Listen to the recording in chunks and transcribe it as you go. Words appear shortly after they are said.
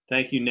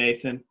Thank you,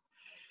 Nathan.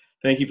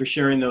 Thank you for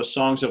sharing those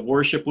songs of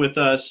worship with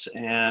us.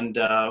 And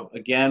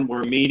again,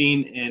 we're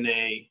meeting in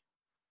a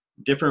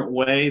different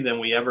way than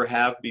we ever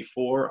have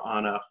before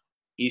on a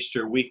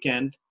Easter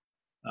weekend.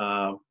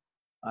 I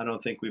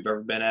don't think we've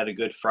ever been at a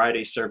Good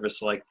Friday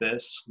service like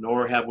this,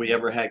 nor have we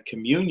ever had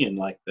communion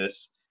like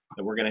this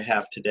that we're going to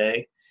have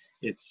today.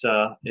 It's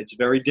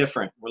very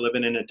different. We're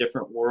living in a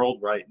different world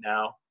right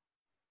now,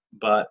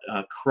 but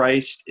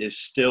Christ is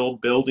still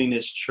building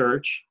his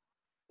church,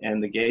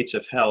 and the gates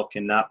of hell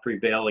cannot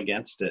prevail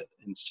against it.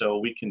 And so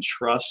we can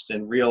trust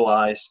and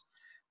realize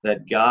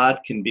that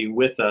God can be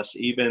with us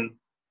even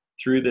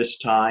through this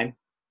time.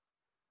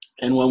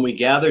 And when we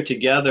gather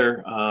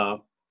together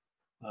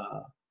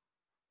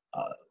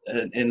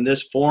in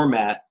this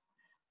format,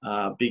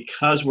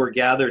 because we're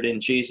gathered in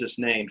Jesus'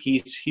 name,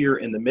 he's here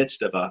in the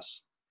midst of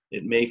us.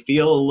 It may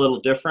feel a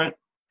little different,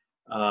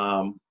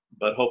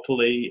 but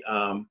hopefully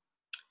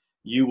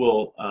you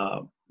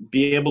will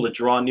be able to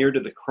draw near to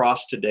the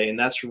cross today. And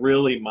that's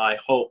really my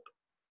hope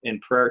and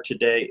prayer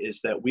today,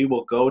 is that we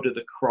will go to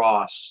the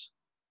cross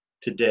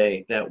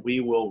today, that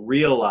we will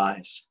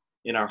realize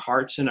in our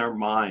hearts and our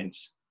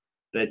minds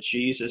that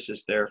Jesus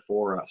is there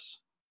for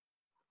us.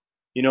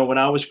 You know, when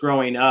I was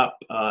growing up,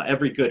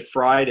 every Good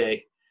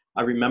Friday,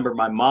 I remember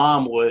my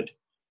mom would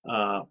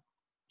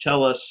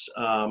tell us,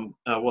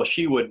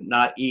 she would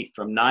not eat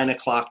from 9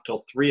 o'clock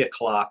till 3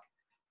 o'clock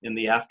in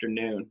the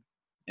afternoon,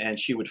 and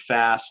she would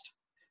fast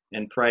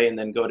and pray and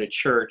then go to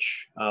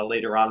church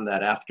later on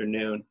that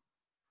afternoon.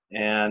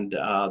 And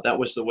that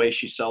was the way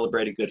she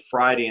celebrated Good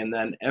Friday. And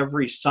then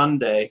every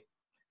Sunday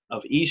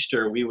of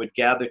Easter, we would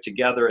gather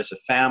together as a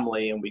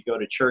family, and we'd go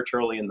to church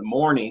early in the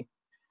morning.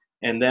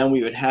 And then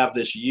we would have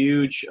this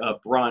huge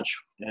brunch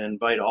and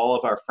invite all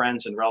of our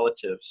friends and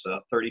relatives.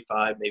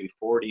 35, maybe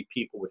 40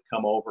 people would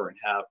come over and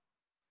have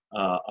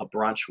a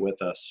brunch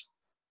with us.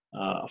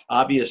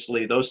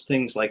 Obviously, those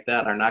things like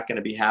that are not going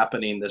to be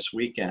happening this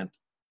weekend.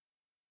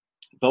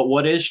 But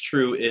what is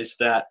true is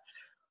that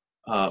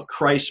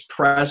Christ's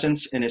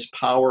presence and his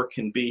power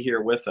can be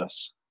here with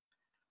us.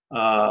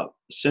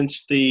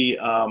 Since the,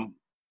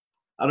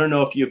 I don't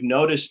know if you've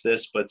noticed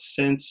this, but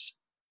since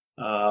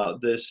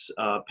this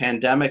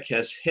pandemic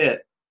has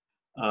hit,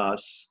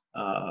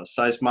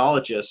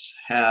 seismologists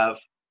have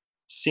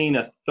seen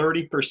a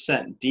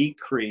 30%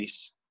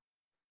 decrease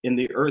in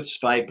the Earth's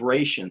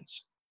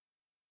vibrations.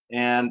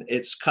 And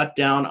it's cut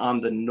down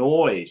on the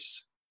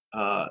noise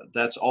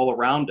that's all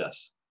around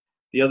us.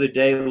 The other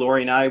day,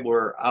 Lori and I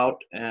were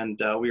out,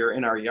 and we were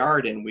in our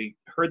yard, and we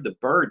heard the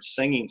birds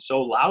singing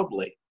so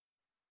loudly.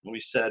 And we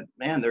said,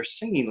 man, they're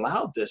singing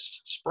loud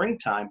this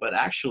springtime, but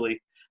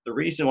actually the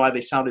reason why they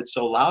sounded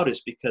so loud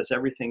is because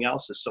everything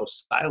else is so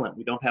silent.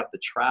 We don't have the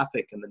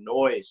traffic and the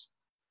noise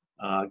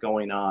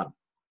going on.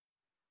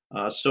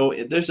 So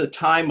there's a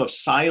time of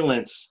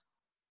silence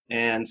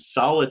and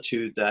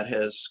solitude that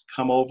has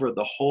come over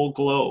the whole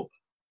globe.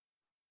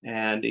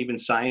 And even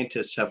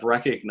scientists have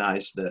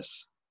recognized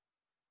this.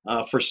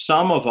 For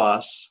some of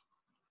us,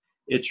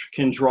 it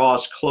can draw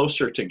us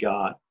closer to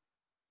God.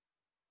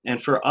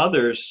 And for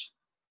others,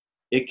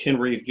 it can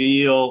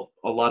reveal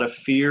a lot of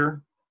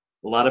fear,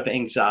 a lot of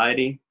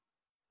anxiety,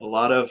 a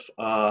lot of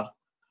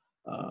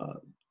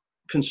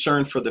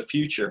concern for the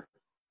future.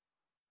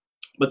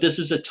 But this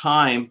is a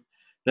time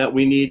that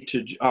we need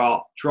to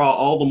draw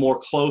all the more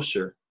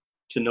closer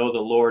to know the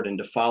Lord and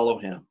to follow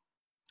him.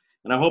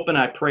 And I hope and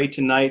I pray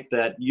tonight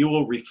that you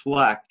will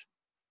reflect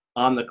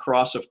on the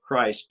cross of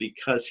Christ,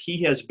 because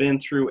he has been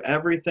through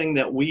everything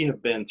that we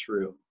have been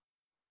through,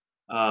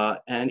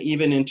 and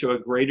even into a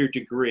greater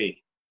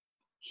degree.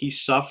 He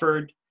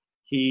suffered,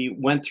 he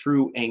went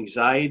through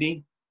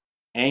anxiety,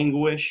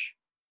 anguish,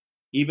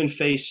 even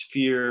faced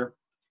fear,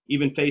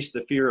 even faced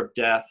the fear of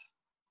death,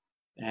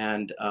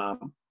 and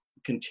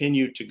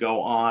continued to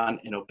go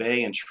on and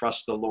obey and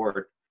trust the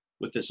Lord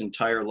with his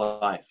entire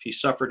life. He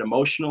suffered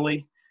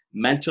emotionally,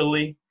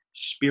 mentally,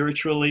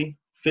 spiritually,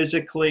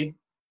 physically.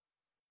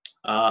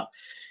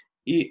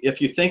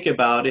 If you think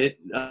about it,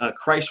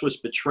 Christ was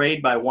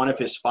betrayed by one of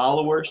his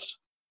followers.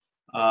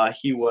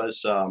 He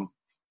was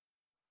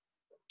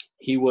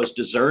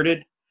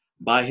deserted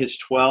by his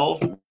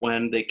 12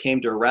 when they came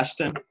to arrest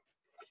him,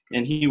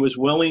 and he was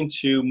willing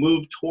to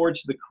move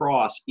towards the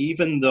cross,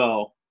 even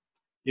though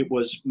it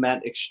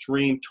meant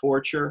extreme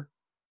torture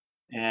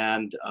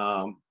and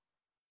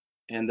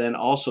then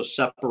also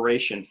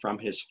separation from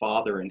his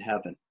Father in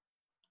heaven.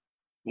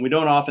 And we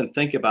don't often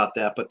think about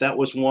that, but that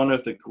was one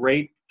of the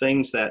great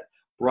things that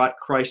brought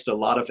Christ a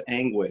lot of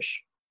anguish,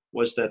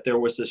 was that there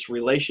was this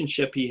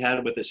relationship he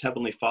had with his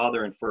Heavenly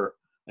Father, and for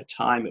a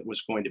time it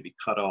was going to be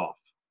cut off.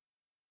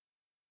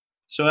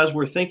 So as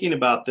we're thinking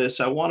about this,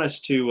 I want us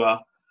to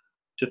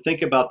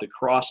think about the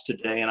cross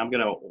today, and I'm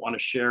going to want to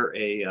share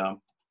a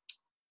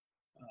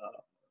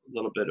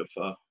little bit of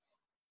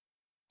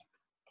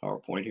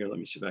PowerPoint here. Let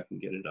me see if I can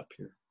get it up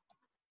here.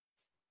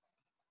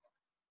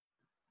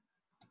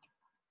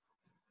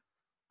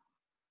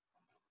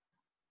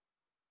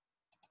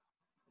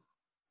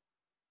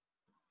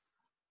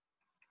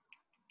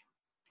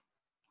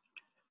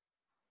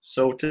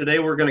 So today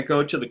we're going to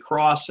go to the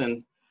cross,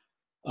 and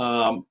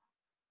um,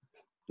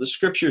 the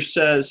scripture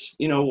says,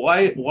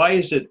 why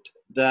is it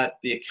that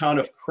the account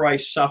of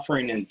Christ's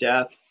suffering and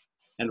death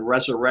and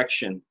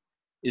resurrection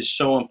is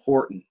so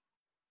important?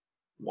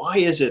 Why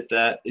is it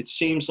that it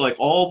seems like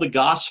all the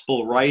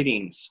gospel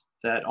writings,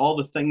 that all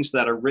the things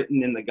that are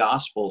written in the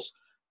gospels,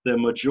 the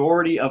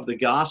majority of the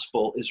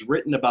gospel is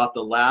written about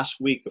the last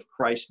week of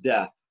Christ's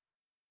death?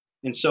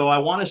 And so I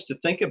want us to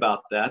think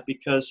about that,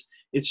 because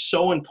it's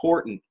so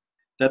important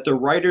that the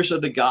writers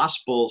of the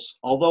Gospels,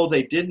 although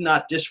they did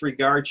not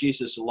disregard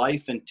Jesus'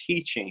 life and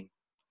teaching,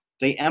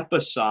 they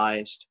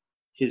emphasized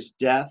his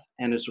death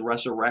and his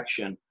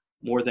resurrection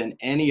more than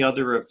any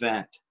other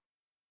event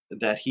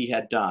that he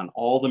had done.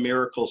 All the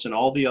miracles and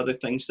all the other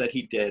things that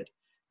he did,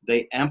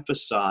 they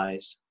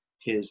emphasize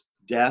his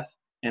death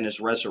and his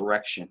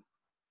resurrection.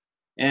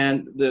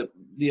 And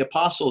the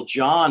Apostle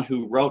John,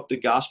 who wrote the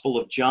Gospel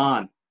of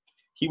John,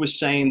 he was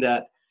saying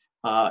that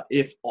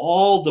if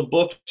all the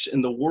books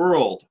in the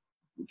world,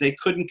 they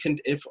couldn't,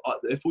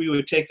 if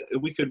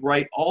we could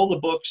write all the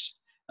books,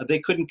 they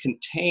couldn't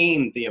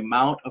contain the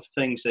amount of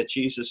things that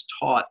Jesus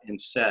taught and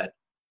said.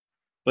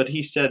 But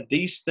he said,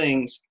 these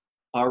things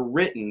are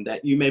written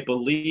that you may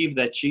believe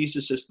that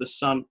Jesus is the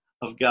Son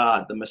of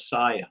God, the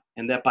Messiah,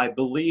 and that by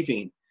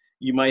believing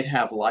you might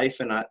have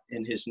life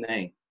in his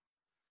name.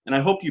 And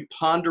I hope you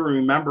ponder and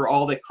remember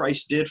all that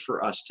Christ did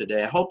for us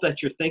today. I hope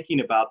that you're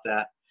thinking about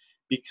that,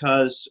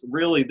 because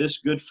really this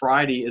Good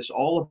Friday is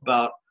all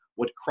about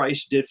what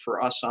Christ did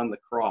for us on the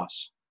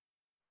cross.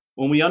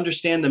 When we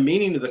understand the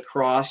meaning of the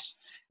cross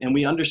and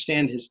we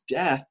understand his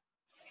death,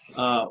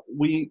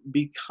 we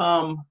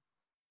become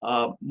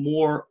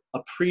more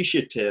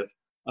appreciative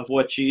of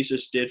what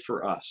Jesus did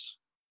for us.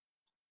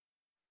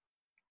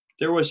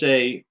 There was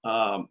I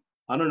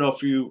don't know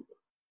if you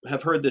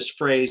have heard this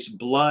phrase,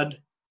 blood,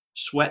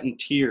 sweat, and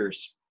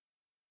tears.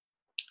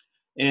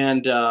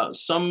 And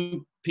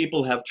some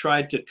people have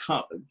tried to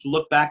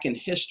look back in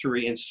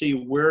history and see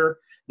where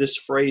this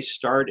phrase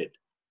started.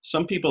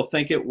 Some people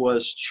think it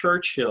was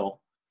Churchill.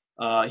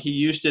 He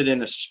used it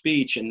in a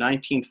speech in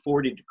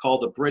 1940 to call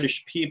the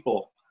British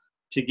people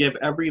to give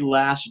every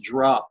last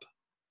drop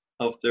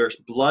of their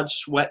blood,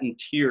 sweat, and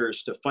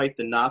tears to fight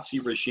the Nazi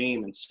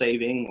regime and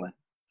save England.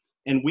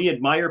 And we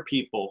admire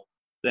people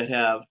that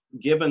have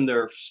given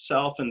their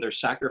self and their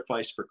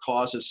sacrifice for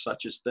causes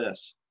such as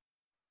this.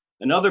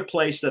 Another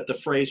place that the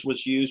phrase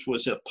was used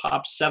was a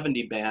Pop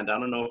 70 band. I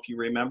don't know if you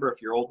remember,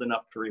 if you're old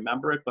enough to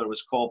remember it, but it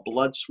was called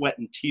Blood, Sweat,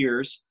 and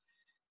Tears.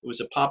 It was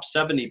a Pop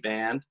 70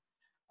 band.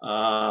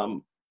 I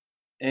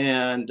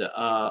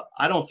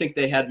don't think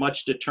they had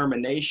much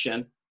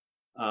determination.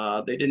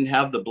 They didn't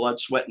have the blood,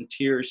 sweat, and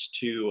tears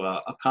to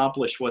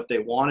accomplish what they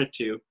wanted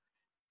to.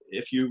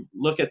 If you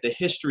look at the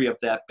history of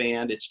that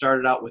band, it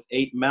started out with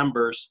 8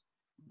 members,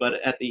 but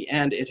at the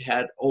end it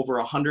had over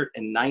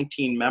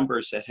 119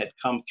 members that had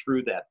come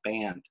through that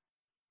band.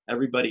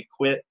 Everybody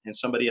quit and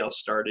somebody else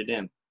started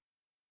in.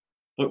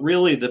 But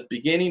really the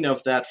beginning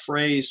of that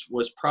phrase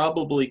was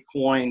probably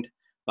coined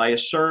by a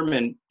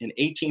sermon in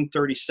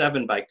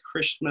 1837 by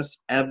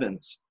Christmas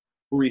Evans,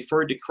 who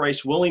referred to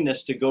Christ's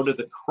willingness to go to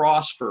the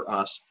cross for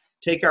us,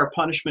 take our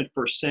punishment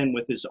for sin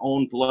with his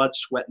own blood,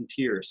 sweat, and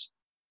tears.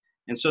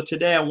 And so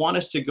today I want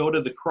us to go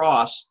to the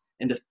cross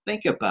and to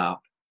think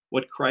about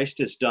what Christ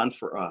has done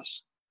for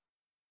us.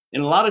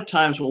 And a lot of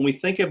times when we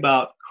think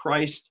about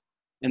Christ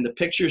and the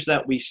pictures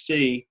that we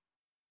see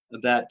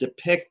that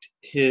depict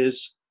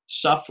his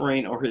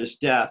suffering or his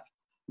death,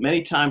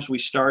 many times we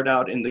start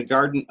out in the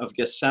Garden of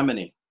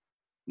Gethsemane.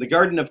 The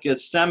Garden of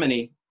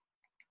Gethsemane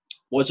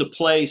was a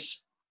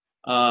place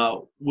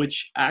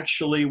which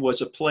actually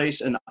was a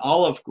place, an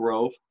olive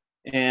grove,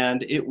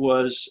 and it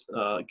was,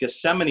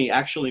 Gethsemane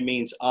actually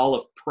means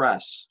olive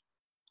press.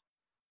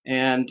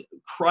 And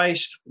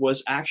Christ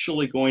was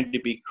actually going to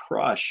be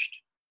crushed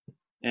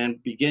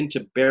and begin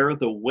to bear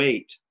the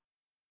weight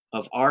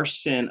of our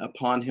sin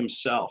upon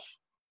himself.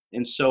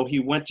 And so he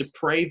went to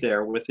pray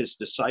there with his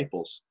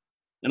disciples.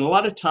 And a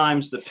lot of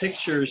times the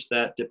pictures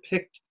that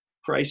depict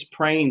Christ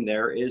praying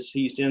there is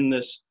he's in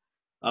this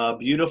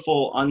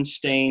beautiful,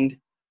 unstained,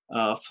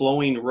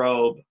 flowing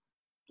robe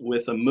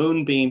with a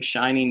moonbeam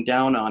shining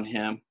down on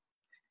him,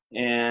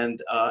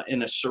 and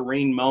in a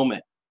serene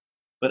moment.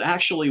 But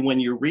actually, when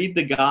you read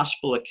the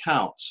gospel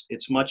accounts,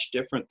 it's much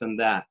different than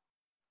that.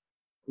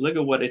 Look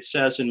at what it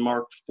says in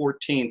Mark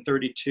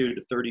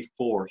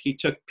 14:32-34. He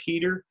took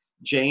Peter,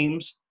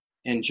 James,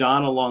 and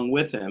John along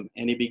with him,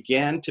 and he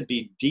began to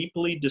be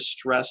deeply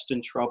distressed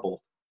and troubled.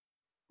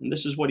 And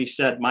this is what he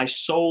said, "My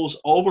soul's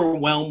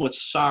overwhelmed with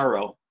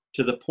sorrow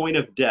to the point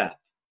of death."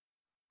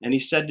 And he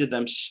said to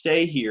them,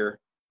 "Stay here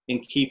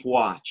and keep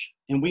watch."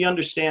 And we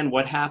understand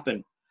what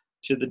happened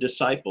to the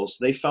disciples.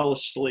 They fell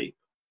asleep.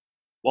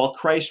 While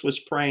Christ was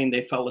praying,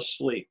 they fell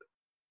asleep.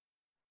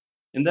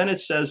 And then it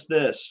says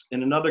this,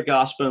 in another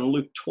gospel, in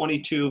Luke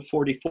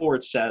 22:44,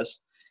 it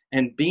says,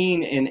 "And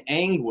being in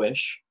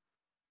anguish,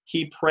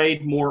 he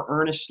prayed more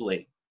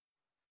earnestly,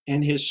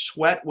 and his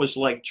sweat was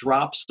like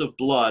drops of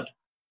blood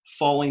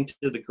falling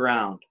to the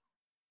ground."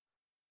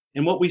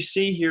 And what we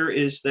see here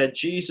is that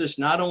Jesus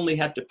not only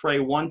had to pray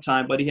one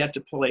time, but he had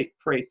to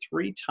pray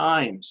 3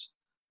 times.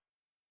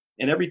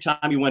 And every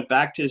time he went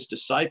back to his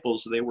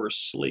disciples, they were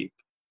asleep.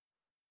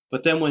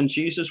 But then when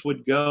Jesus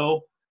would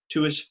go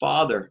to his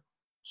Father,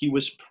 he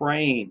was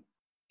praying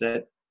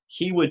that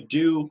he would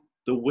do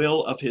the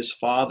will of his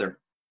Father.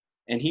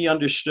 And he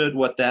understood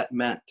what that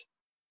meant.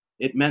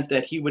 It meant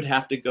that he would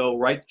have to go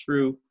right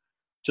through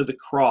to the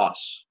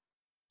cross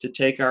to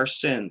take our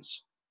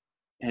sins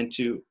and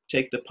to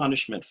take the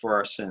punishment for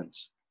our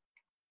sins.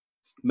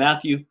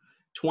 Matthew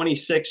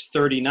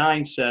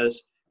 26:39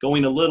 says,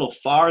 going a little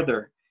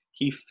farther,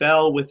 he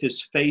fell with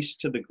his face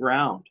to the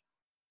ground.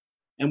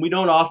 And we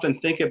don't often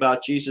think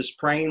about Jesus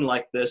praying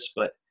like this,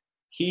 but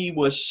he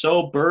was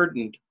so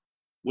burdened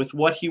with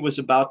what he was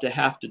about to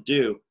have to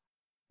do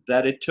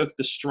that it took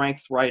the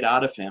strength right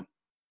out of him.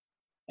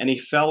 And he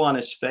fell on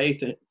his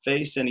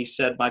face and he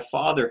said, my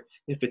Father,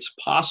 if it's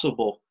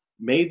possible,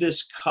 may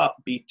this cup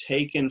be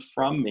taken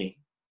from me,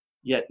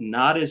 yet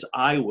not as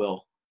I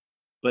will,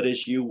 but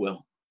as you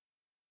will.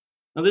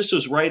 Now, this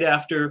was right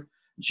after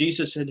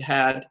Jesus had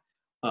had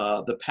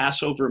the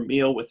Passover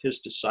meal with his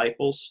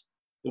disciples.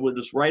 It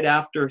was right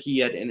after he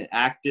had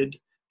enacted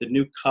the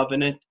new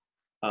covenant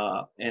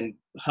and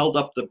held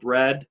up the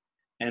bread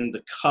and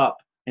the cup.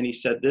 And he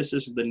said, this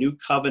is the new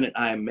covenant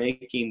I am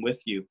making with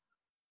you.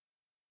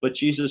 But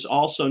Jesus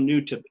also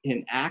knew to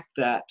enact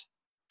that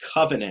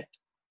covenant,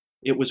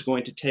 it was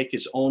going to take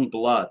his own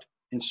blood.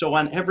 And so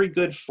on every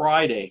Good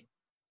Friday,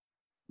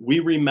 we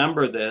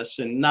remember this,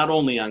 and not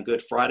only on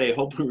Good Friday, I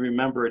hope we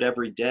remember it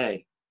every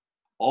day.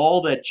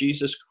 All that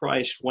Jesus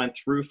Christ went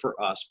through for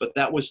us, but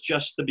that was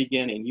just the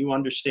beginning. You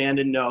understand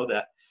and know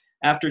that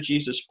after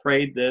Jesus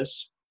prayed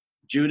this,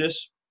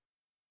 Judas,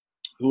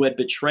 who had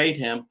betrayed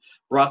him,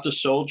 brought the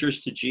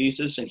soldiers to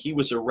Jesus, and he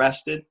was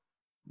arrested.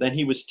 Then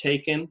he was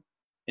taken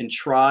and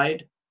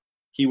tried.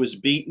 He was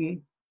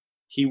beaten.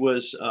 He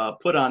was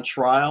put on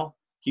trial.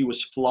 He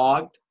was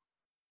flogged.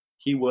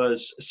 He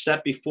was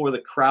set before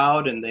the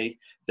crowd, and they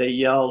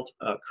yelled,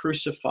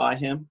 crucify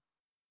him.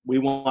 We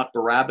want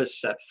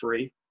Barabbas set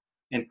free.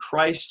 And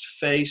Christ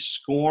faced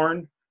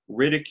scorn,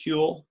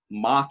 ridicule,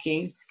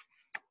 mocking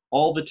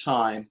all the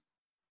time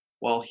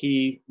while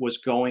he was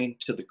going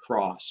to the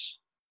cross.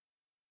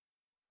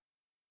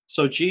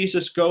 So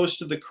Jesus goes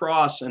to the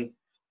cross, and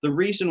the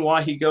reason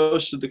why he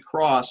goes to the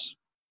cross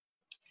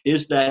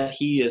is that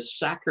he is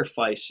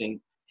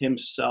sacrificing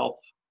himself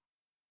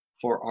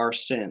for our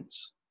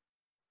sins.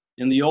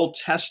 In the Old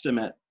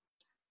Testament,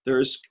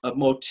 there's a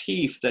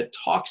motif that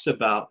talks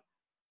about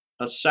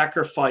a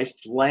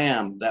sacrificed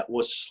lamb that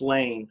was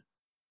slain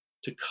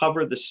to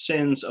cover the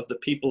sins of the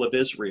people of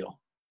Israel.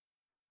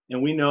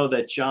 And we know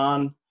that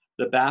John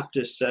the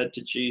Baptist said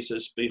to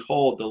Jesus,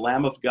 behold, the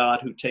Lamb of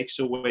God who takes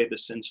away the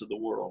sins of the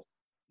world.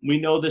 We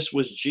know this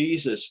was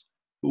Jesus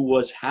who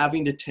was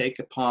having to take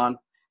upon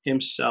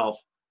himself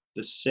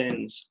the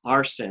sins,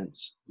 our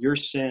sins, your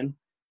sin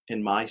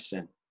and my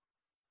sin.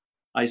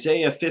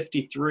 Isaiah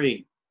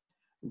 53,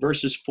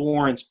 verses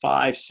 4 and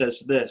 5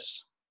 says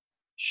this,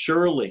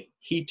 surely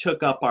he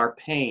took up our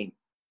pain,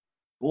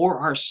 bore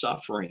our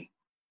suffering,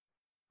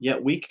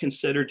 yet we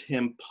considered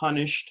him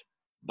punished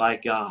by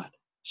God,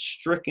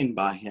 stricken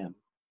by him,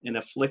 and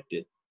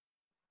afflicted.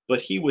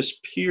 But he was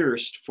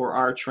pierced for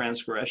our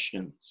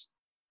transgressions.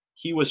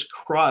 He was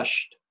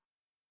crushed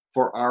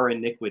for our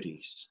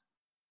iniquities.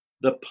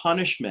 The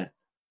punishment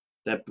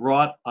that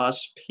brought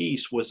us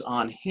peace was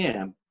on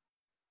him,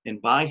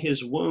 and by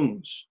his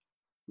wounds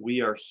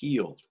we are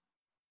healed.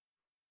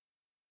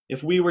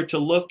 If we were to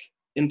look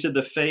into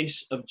the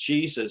face of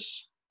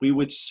Jesus, we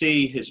would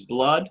see his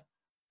blood,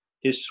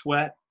 his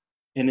sweat,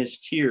 and his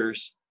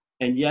tears,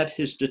 and yet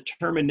his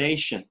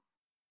determination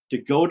to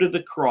go to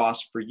the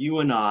cross for you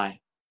and I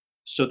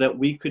so that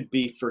we could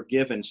be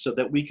forgiven, so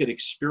that we could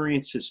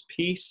experience his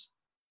peace,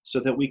 so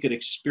that we could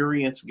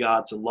experience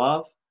God's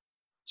love,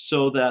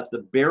 so that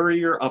the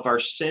barrier of our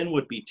sin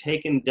would be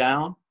taken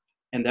down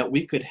and that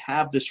we could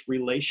have this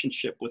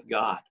relationship with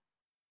God.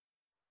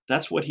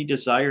 That's what he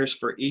desires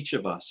for each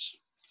of us.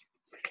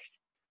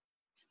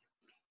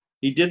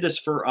 He did this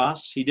for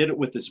us. He did it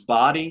with his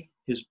body,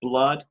 his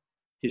blood,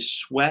 his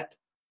sweat,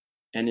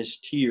 and his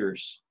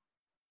tears.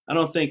 I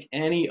don't think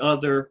any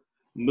other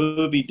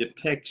movie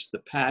depicts the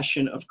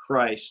passion of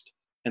Christ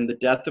and the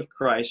death of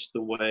Christ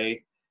the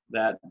way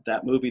that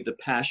movie, The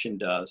Passion,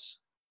 does.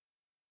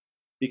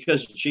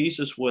 Because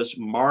Jesus was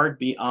marred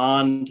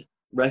beyond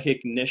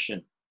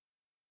recognition.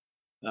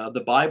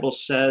 The Bible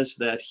says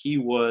that he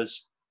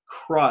was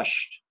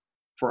crushed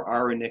for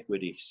our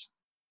iniquities.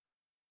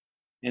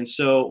 And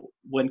so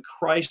when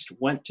Christ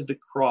went to the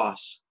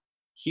cross,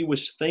 he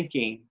was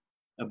thinking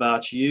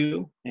about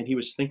you and he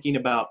was thinking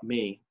about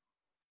me.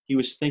 He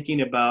was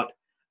thinking about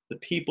the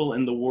people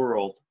in the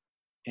world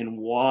and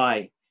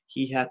why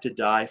he had to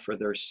die for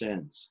their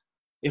sins.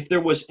 If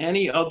there was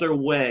any other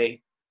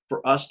way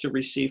for us to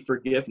receive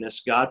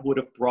forgiveness, God would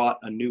have brought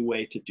a new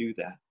way to do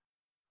that.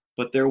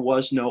 But there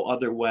was no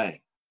other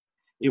way.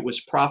 It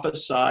was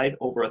prophesied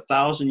over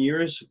 1,000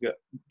 years ago,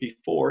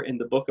 before in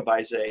the book of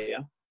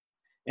Isaiah.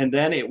 And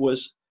then it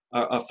was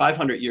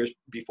 500 years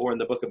before in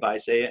the book of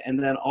Isaiah,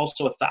 and then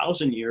also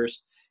 1,000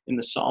 years in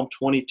the Psalm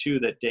 22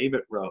 that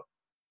David wrote,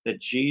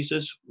 that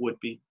Jesus would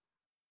be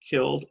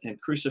killed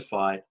and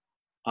crucified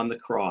on the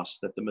cross,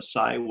 that the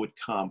Messiah would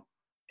come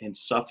and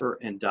suffer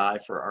and die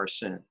for our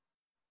sin.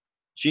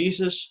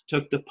 Jesus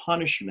took the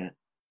punishment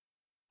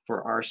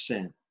for our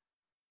sin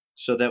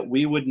so that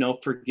we would know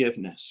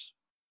forgiveness.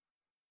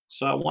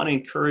 So I want to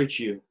encourage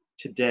you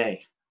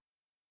today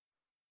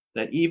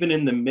that even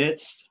in the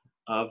midst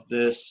of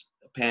this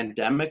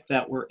pandemic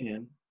that we're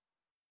in,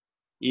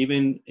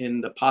 even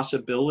in the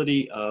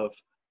possibility of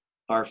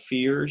our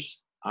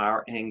fears,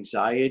 our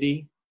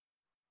anxiety,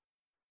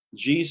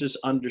 Jesus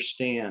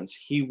understands.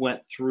 He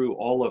went through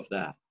all of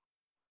that.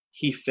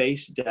 He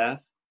faced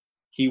death.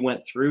 He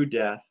went through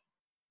death.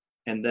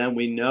 And then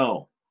we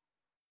know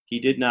he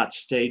did not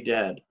stay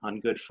dead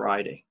on Good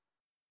Friday.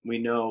 We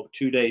know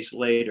 2 days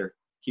later,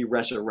 he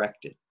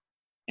resurrected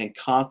and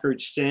conquered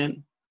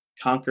sin,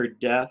 conquered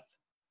death,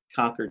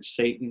 conquered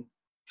Satan,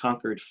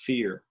 conquered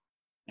fear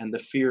and the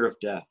fear of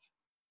death.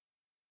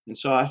 And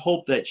so I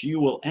hope that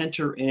you will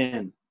enter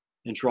in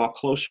and draw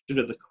closer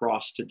to the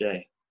cross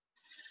today.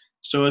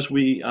 So as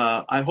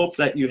I hope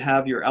that you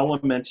have your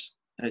elements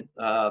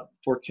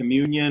for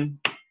communion,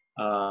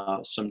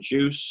 some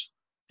juice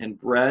and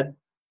bread.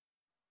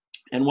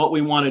 And what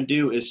we want to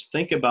do is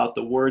think about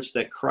the words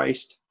that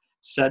Christ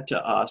said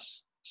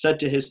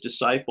to his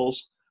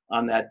disciples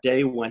on that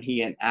day when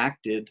he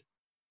enacted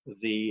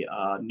the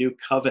new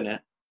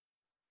covenant.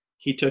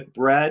 He took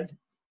bread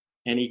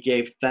and he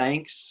gave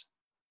thanks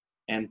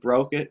and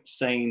broke it,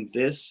 saying,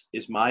 "This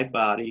is my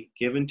body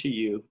given to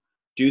you.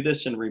 Do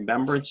this in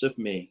remembrance of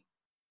me."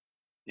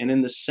 And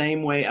in the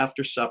same way,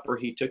 after supper,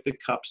 he took the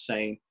cup,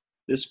 saying,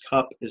 "This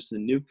cup is the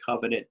new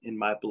covenant in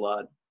my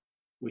blood,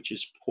 which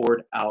is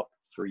poured out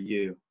for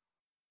you."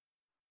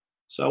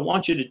 So I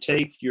want you to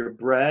take your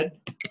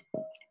bread,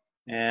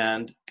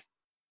 and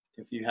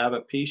if you have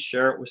a piece,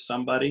 share it with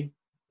somebody.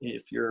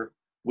 If you're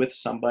with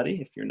somebody,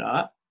 if you're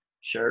not,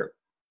 share it.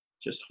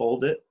 Just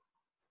hold it,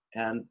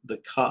 and the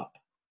cup.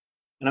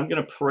 And I'm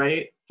going to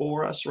pray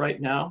for us right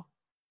now.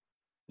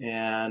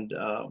 And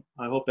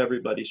I hope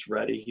everybody's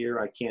ready here.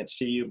 I can't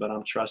see you, but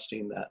I'm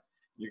trusting that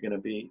you're going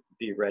to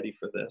be ready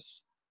for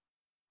this.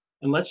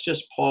 And let's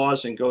just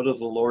pause and go to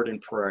the Lord in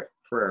prayer.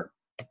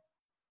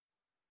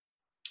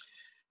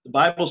 The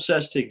Bible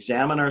says to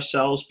examine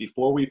ourselves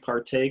before we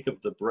partake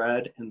of the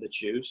bread and the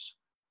juice.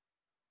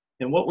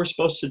 And what we're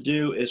supposed to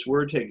do is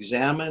we're to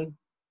examine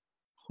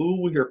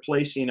who we are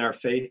placing our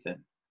faith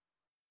in.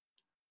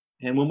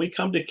 And when we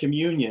come to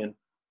communion,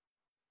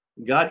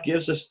 God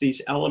gives us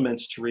these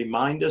elements to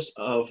remind us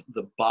of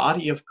the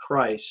body of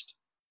Christ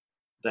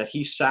that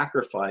he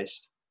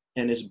sacrificed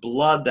and his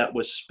blood that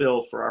was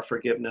spilled for our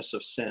forgiveness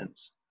of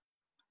sins.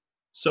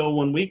 So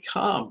when we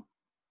come,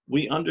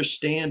 we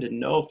understand and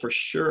know for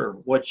sure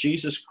what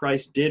Jesus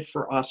Christ did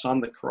for us on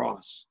the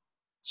cross.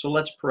 So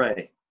let's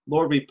pray.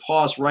 Lord, we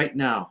pause right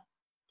now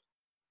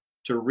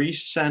to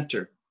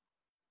recenter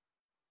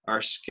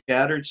our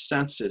scattered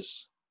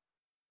senses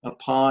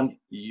upon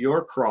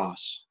your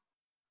cross,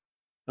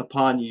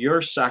 upon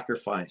your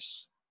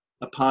sacrifice,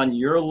 upon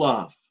your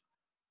love,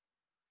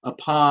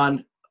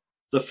 upon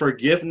the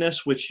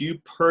forgiveness which you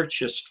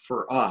purchased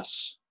for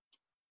us.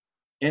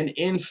 And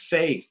in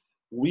faith,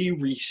 we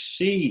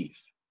receive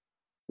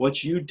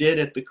what you did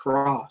at the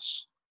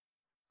cross.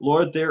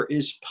 Lord, there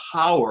is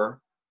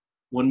power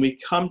when we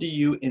come to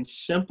you in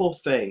simple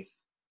faith,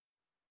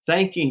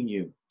 thanking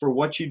you for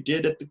what you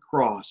did at the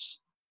cross.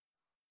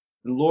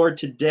 And Lord,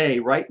 today,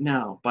 right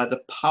now, by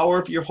the power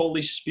of your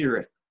Holy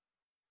Spirit,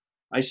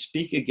 I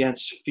speak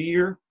against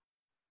fear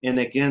and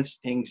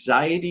against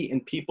anxiety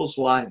in people's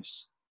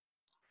lives.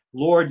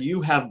 Lord,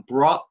 you have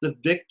brought the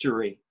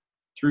victory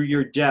through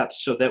your death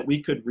so that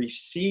we could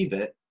receive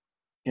it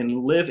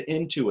and live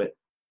into it.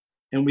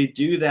 And we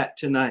do that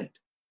tonight.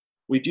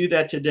 We do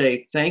that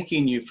today,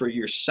 thanking you for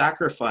your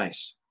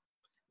sacrifice.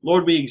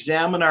 Lord, we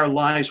examine our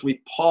lives,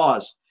 we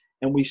pause,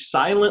 and we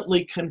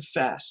silently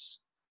confess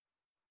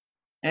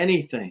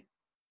anything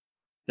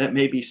that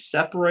may be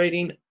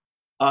separating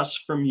us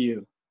from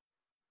you,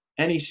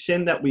 any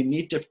sin that we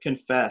need to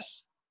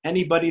confess,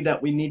 anybody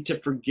that we need to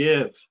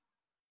forgive.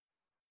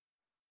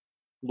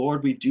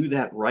 Lord, we do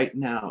that right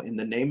now in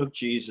the name of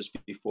Jesus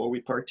before we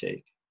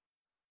partake.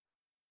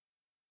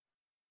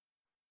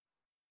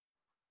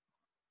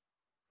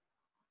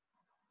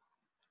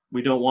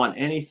 We don't want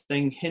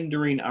anything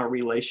hindering our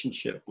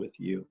relationship with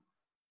you.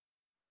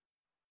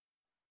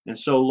 And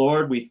so,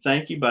 Lord, we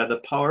thank you by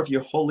the power of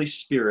your Holy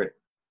Spirit,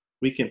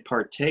 we can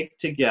partake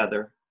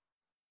together.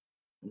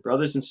 And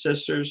brothers and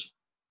sisters,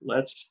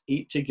 let's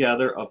eat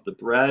together of the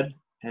bread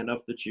and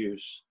of the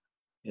juice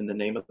in the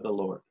name of the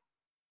Lord.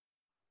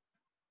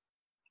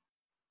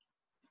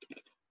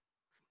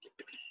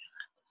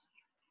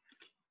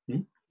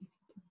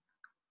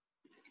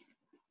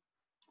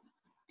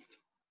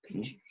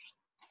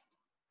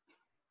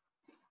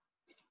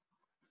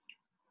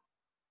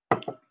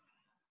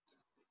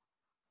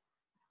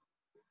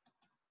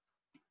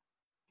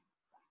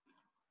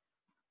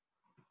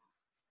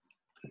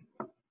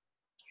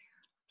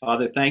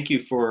 Father, thank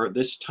you for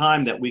this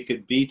time that we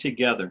could be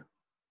together.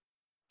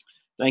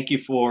 Thank you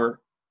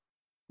for,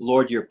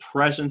 Lord, your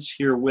presence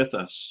here with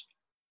us.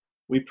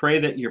 We pray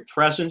that your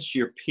presence,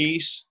 your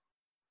peace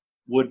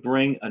would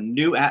bring a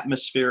new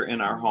atmosphere in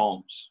our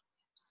homes,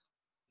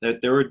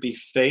 that there would be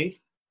faith,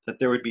 that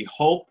there would be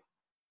hope,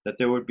 that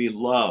there would be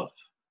love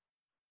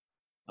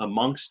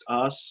amongst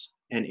us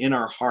and in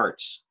our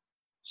hearts,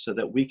 so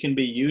that we can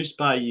be used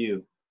by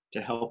you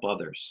to help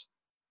others.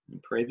 We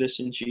pray this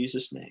in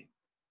Jesus' name.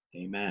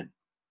 Amen.